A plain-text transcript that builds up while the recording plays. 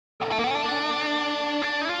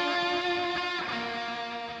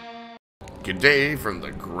Good day from the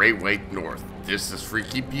Great White North. This is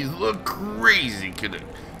Freaky P the Crazy Kid,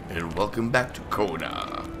 and welcome back to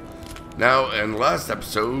Kona. Now, in the last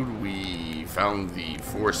episode, we found the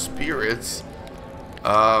 4 spirits,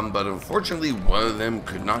 but unfortunately, one of them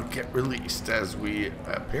could not get released, as we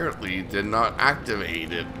apparently did not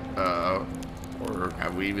activate it, or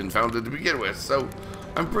have we even found it to begin with. So,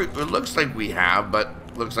 it looks like we have, but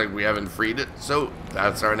looks like we haven't freed it. So,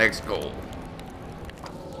 that's our next goal.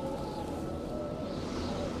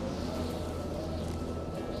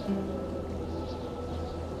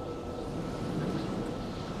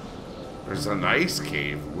 There's an ice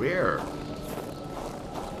cave. Where?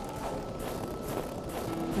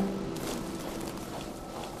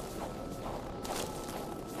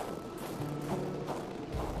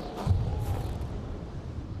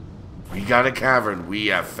 We got a cavern. We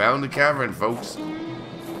have found a cavern, folks.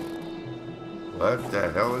 What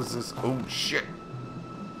the hell is this? Oh, shit.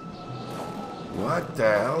 What the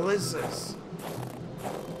hell is this?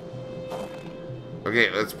 Okay,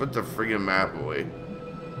 let's put the friggin' map away.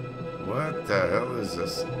 What the hell is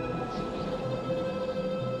this?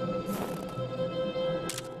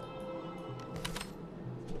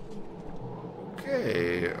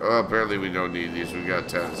 Okay. Oh, apparently we don't need these. We got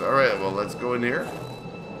tons. Alright, well, let's go in here.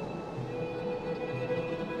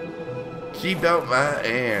 Keep out my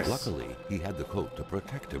ass. Luckily, he had the coat to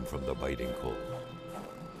protect him from the biting cold.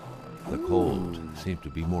 The cold seemed to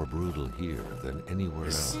be more brutal here than anywhere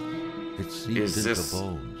else. It seeped into the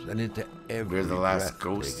bones and into every where the last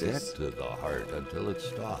ghost to is. get to the heart until it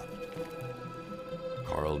stopped.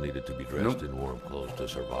 Carl needed to be dressed in warm clothes to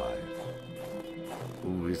survive.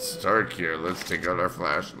 Ooh, it's dark here. Let's take out our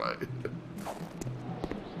flashlight.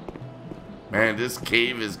 Man, this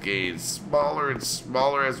cave is getting smaller and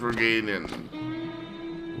smaller as we're getting in.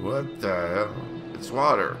 What the hell? It's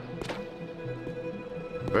water.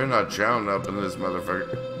 Better not drown up in this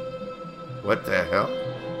motherfucker. What the hell?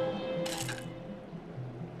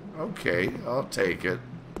 Okay, I'll take it.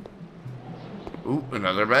 Ooh,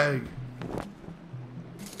 another bag.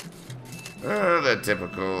 That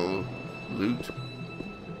typical loot.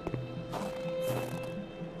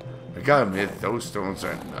 I gotta admit, those stones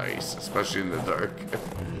are nice, especially in the dark.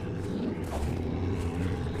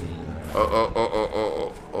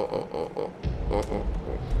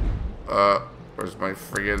 Where's my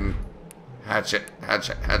friggin' hatchet?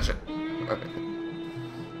 Hatchet.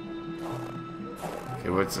 Okay,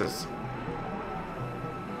 what's this?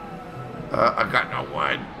 I got no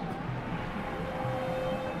wood.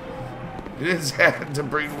 It is had to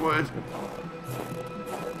bring wood.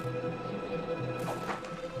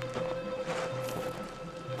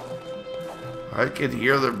 I can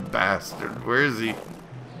hear the bastard. Where is he?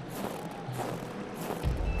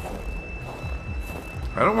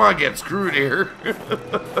 I don't want to get screwed here.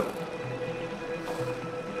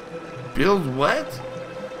 Build what?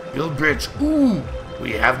 Build bridge. Ooh,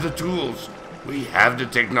 we have the tools. We have the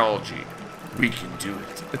technology. We can do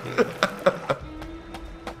it.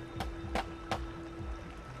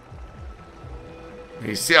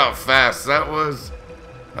 You see how fast that was?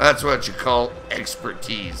 That's what you call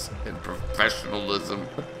expertise and professionalism.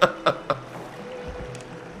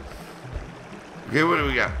 Okay, what do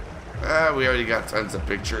we got? We already got tons of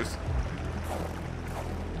pictures.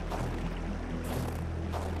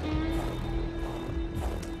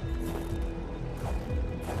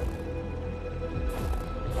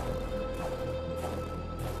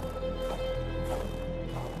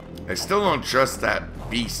 I still don't trust that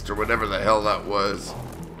beast or whatever the hell that was.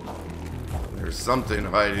 There's something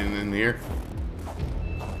hiding in here.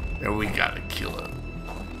 And we gotta kill him.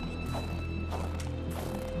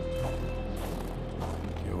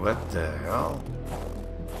 Okay, what the hell?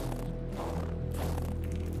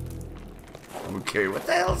 Okay, what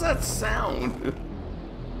the hell's that sound?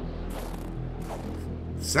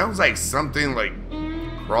 Sounds like something like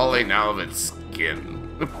crawling out of its skin.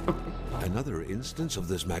 Another instance of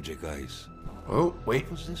this magic ice. Oh, wait.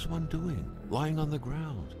 What was this one doing? Lying on the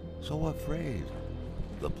ground, so afraid.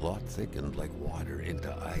 The plot thickened like water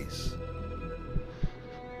into ice.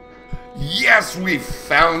 Yes, we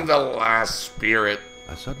found the last spirit.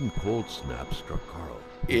 A sudden cold snap struck Carl.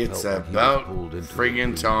 It's about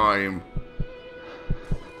friggin' time.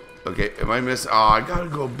 Okay, am I missing? Oh, I gotta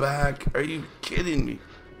go back. Are you kidding me?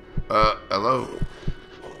 Hello?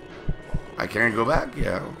 I can't go back?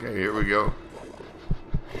 Yeah, okay, here we go.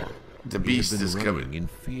 The beast is coming. In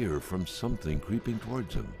fear from something creeping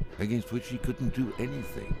towards him, against which he couldn't do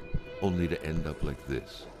anything, only to end up like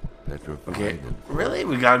this, petrified. Okay, really?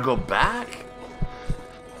 We gotta go back?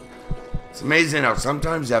 It's amazing how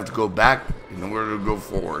sometimes you have to go back in order to go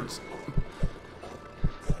forwards.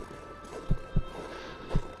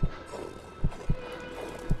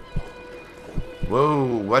 Whoa,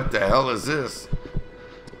 what the hell is this?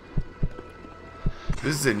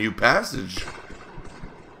 This is a new passage.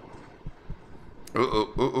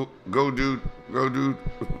 Oh. Go, dude. Go, dude.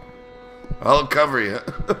 I'll cover you.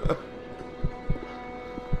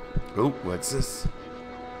 Oh, what's this?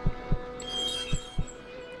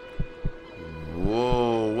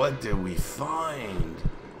 Whoa, what did we find?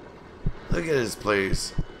 Look at this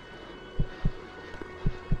place.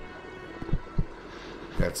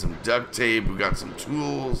 Got some duct tape. We got some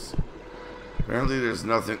tools. Apparently there's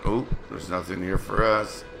nothing. Oh, there's nothing here for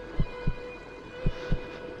us.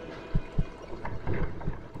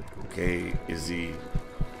 Okay, is he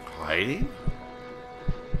hiding?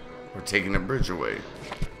 We're taking the bridge away.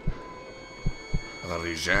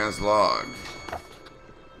 Jean's log.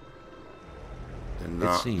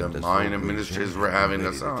 The mine administrators were having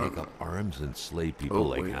us on. Take up arms and slay people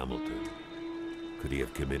like Hamilton. Could he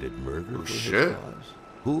have committed murder for his cause?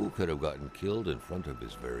 Who could have gotten killed in front of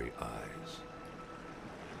his very eyes?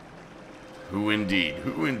 Who indeed?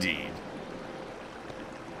 Who indeed?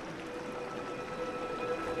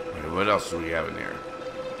 Wait, what else do we have in here?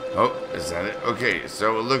 Oh, is that it? Okay,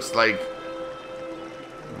 so it looks like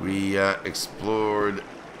we explored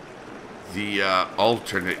the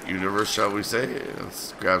alternate universe, shall we say.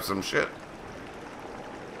 Let's grab some shit.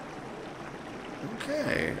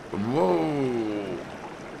 Okay. Whoa.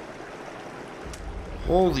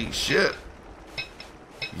 Holy shit.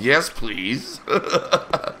 Yes, please.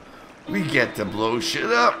 We get to blow shit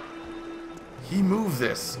up. He moved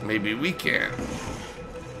this. Maybe we can.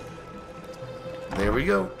 There we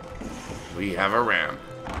go. We have a ramp.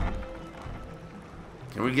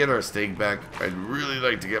 Can we get our steak back? I'd really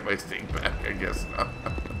like to get my steak back. I guess not.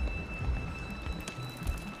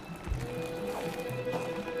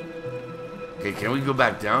 Okay, can we go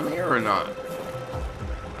back down here or not?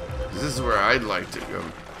 'Cause this is where I'd like to go.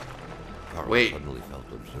 Carl Wait. suddenly felt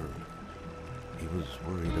observed. He was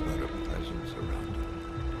worried about a presence around him.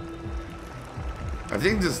 I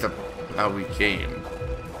think this is how we came.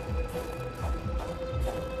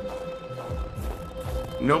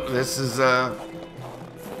 Nope, this is,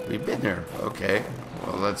 we've been there. Okay.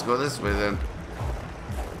 Well, let's go this way then.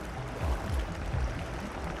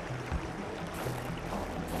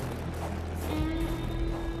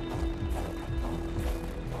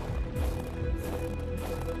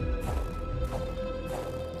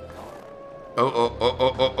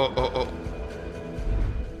 Oh.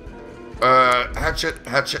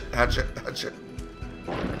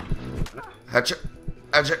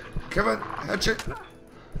 Hatchet. Come on, hatchet.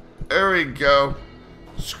 There we go.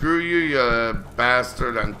 Screw you, you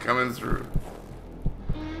bastard. I'm coming through.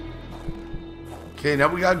 Okay, now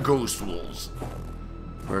we got ghost wolves.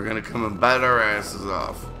 We're gonna come and bite our asses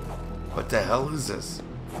off. What the hell is this?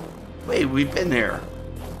 Wait, we've been here.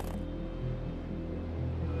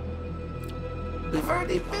 We've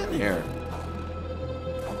already been here.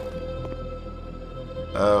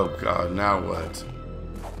 Oh god, now what?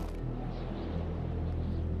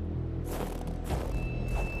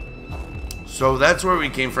 So that's where we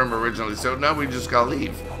came from originally, so now we just gotta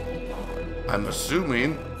leave. I'm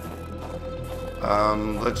assuming.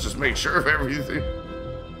 Let's just make sure of everything.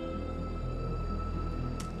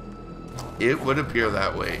 It would appear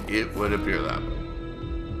that way. It would appear that way.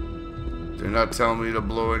 They're not telling me to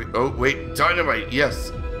blow any. Oh, wait. Dynamite.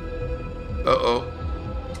 Yes. Uh-oh.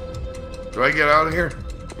 Do I get out of here?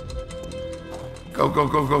 Go. Come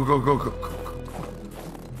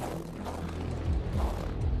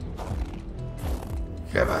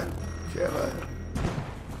on.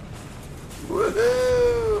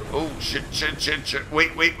 Woohoo! Oh, shit.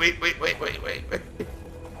 Wait.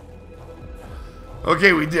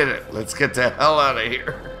 Okay, we did it. Let's get the hell out of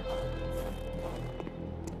here.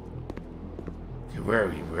 Where are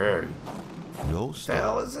we? No the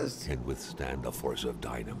hell is this? Can withstand the force of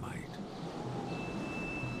dynamite.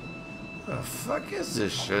 The fuck is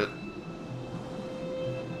this shit?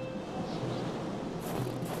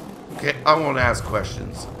 Okay, I won't ask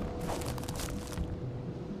questions.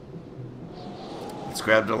 Let's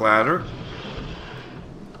grab the ladder.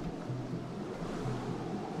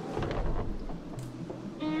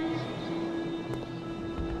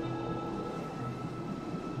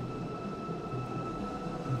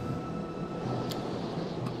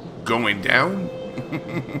 Going down?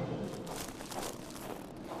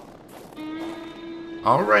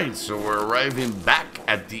 Alright, so we're arriving back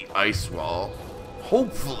at the ice wall.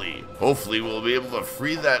 Hopefully we'll be able to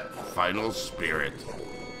free that final spirit.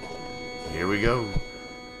 Here we go.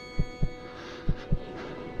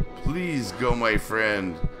 Please go, my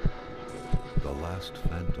friend. The last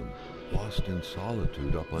phantom lost in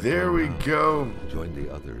solitude up until There we now, go. joined the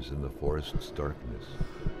others in the forest's darkness,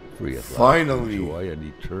 free at Finally. last to enjoy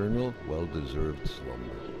an eternal, well-deserved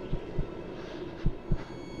slumber.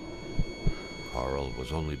 Carl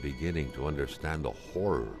was only beginning to understand the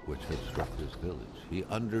horror which had struck his village. He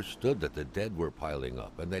understood that the dead were piling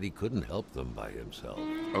up and that he couldn't help them by himself.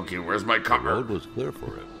 Okay, where's my The cover? road was clear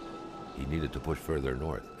for him. He needed to push further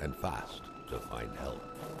north and fast to find help.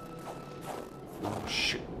 Oh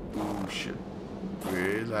shit. Oh shit.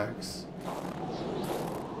 Relax.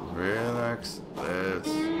 Relax.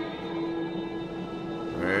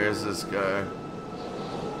 Where's this guy?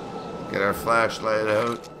 Get our flashlight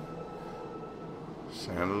out.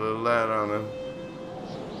 Shine a little light on him.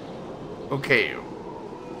 Okay.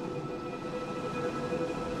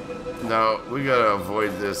 Now, we gotta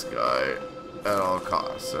avoid this guy at all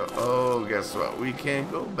costs. So, oh, guess what? We can't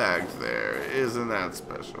go back there. Isn't that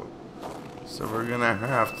special? So we're gonna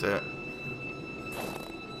have to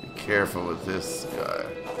be careful with this guy.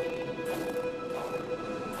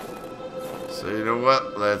 So you know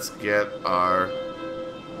what? Let's get our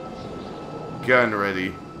gun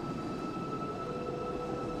ready.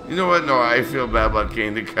 You know what? No, I feel bad about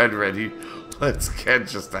getting the gun ready. Let's get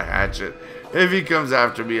just a hatchet. If he comes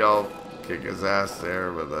after me, I'll kick his ass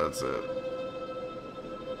there, but that's it.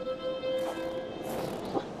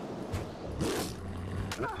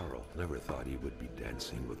 Carl never thought he would be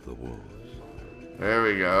dancing with the wolves. There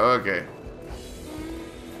we go. Okay.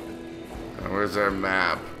 Now, where's our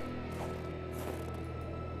map?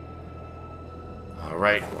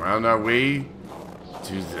 Alright, we're on our way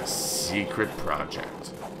to the secret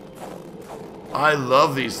project. I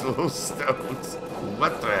love these little stones.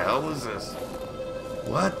 What the hell is this?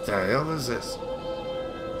 What the hell is this?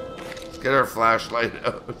 Let's get our flashlight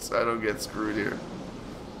out so I don't get screwed here.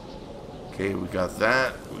 Okay, we got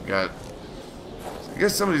that. We got... I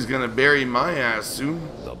guess somebody's gonna bury my ass soon.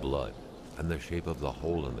 The blood and the shape of the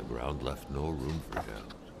hole in the ground left no room for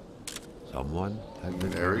doubt. Someone had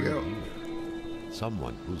been There we go. here.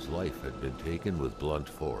 Someone whose life had been taken with blunt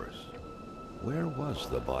force. Where was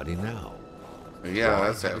the body now? Yeah, Why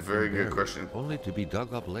that's had a it very been good buried, question. Only to be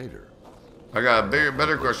dug up later. I got a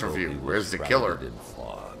better question for you. He was Where's the killer? shrouded in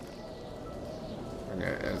fog.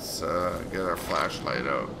 Okay, let's get our flashlight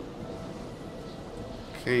out.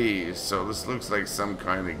 Okay, so this looks like some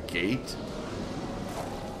kind of gate.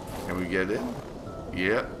 Can we get in?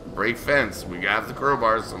 Yeah, break fence. We got the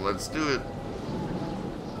crowbar, so let's do it.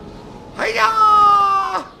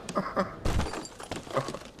 Hiya!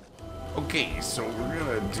 Okay, so we're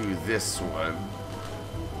gonna do this one.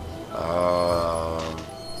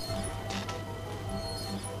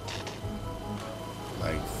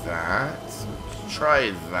 Like that. Let's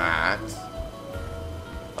try that.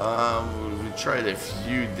 We tried a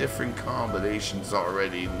few different combinations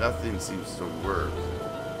already. Nothing seems to work.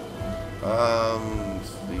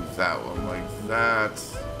 Let's leave that one like that.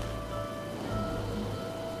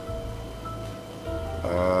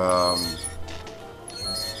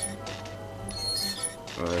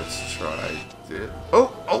 Let's try this.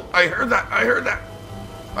 Oh, I heard that. I heard that.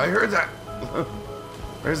 I heard that.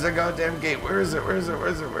 Where's the goddamn gate? Where is it? Where is it? Where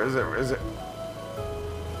is it? Where is it? Where is it?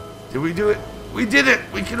 Did we do it? We did it.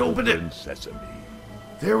 We can open it. Sesame.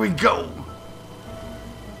 There we go.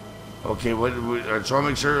 Okay, what? I just want to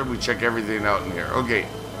make sure we check everything out in here. Okay,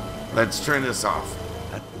 let's turn this off.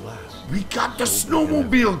 At last. We got the So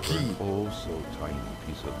snowmobile big, key. Oh, so tiny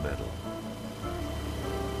piece of metal.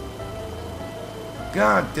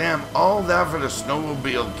 God damn, all that for the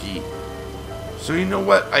snowmobile key. So you know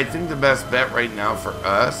what? I think the best bet right now for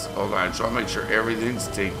us. Hold on, I just want to make sure everything's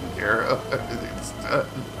taken care of. Everything's done.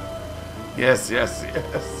 Yes, yes,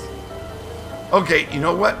 yes. Okay, you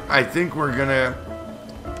know what? I think we're gonna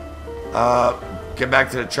get back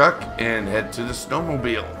to the truck and head to the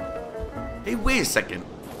snowmobile. Hey, wait a second.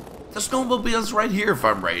 The snowmobile's right here, if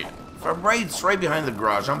I'm right. If I'm right, it's right behind the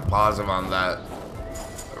garage. I'm positive on that.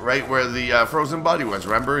 Right where the frozen body was.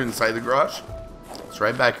 Remember, inside the garage? It's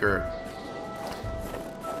right back here.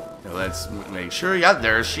 Now let's make sure. Yeah,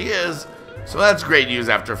 there she is. So that's great news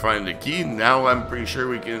after finding the key. Now I'm pretty sure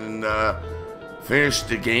we can finish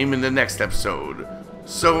the game in the next episode.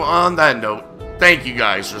 So on that note, thank you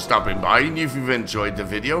guys for stopping by. And if you've enjoyed the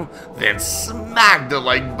video, then smack the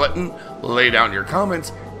like button, lay down your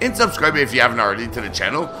comments, and subscribe if you haven't already to the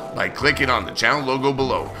channel by clicking on the channel logo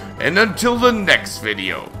below. And until the next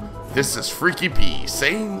video, this is Freaky P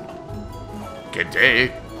saying good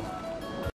day.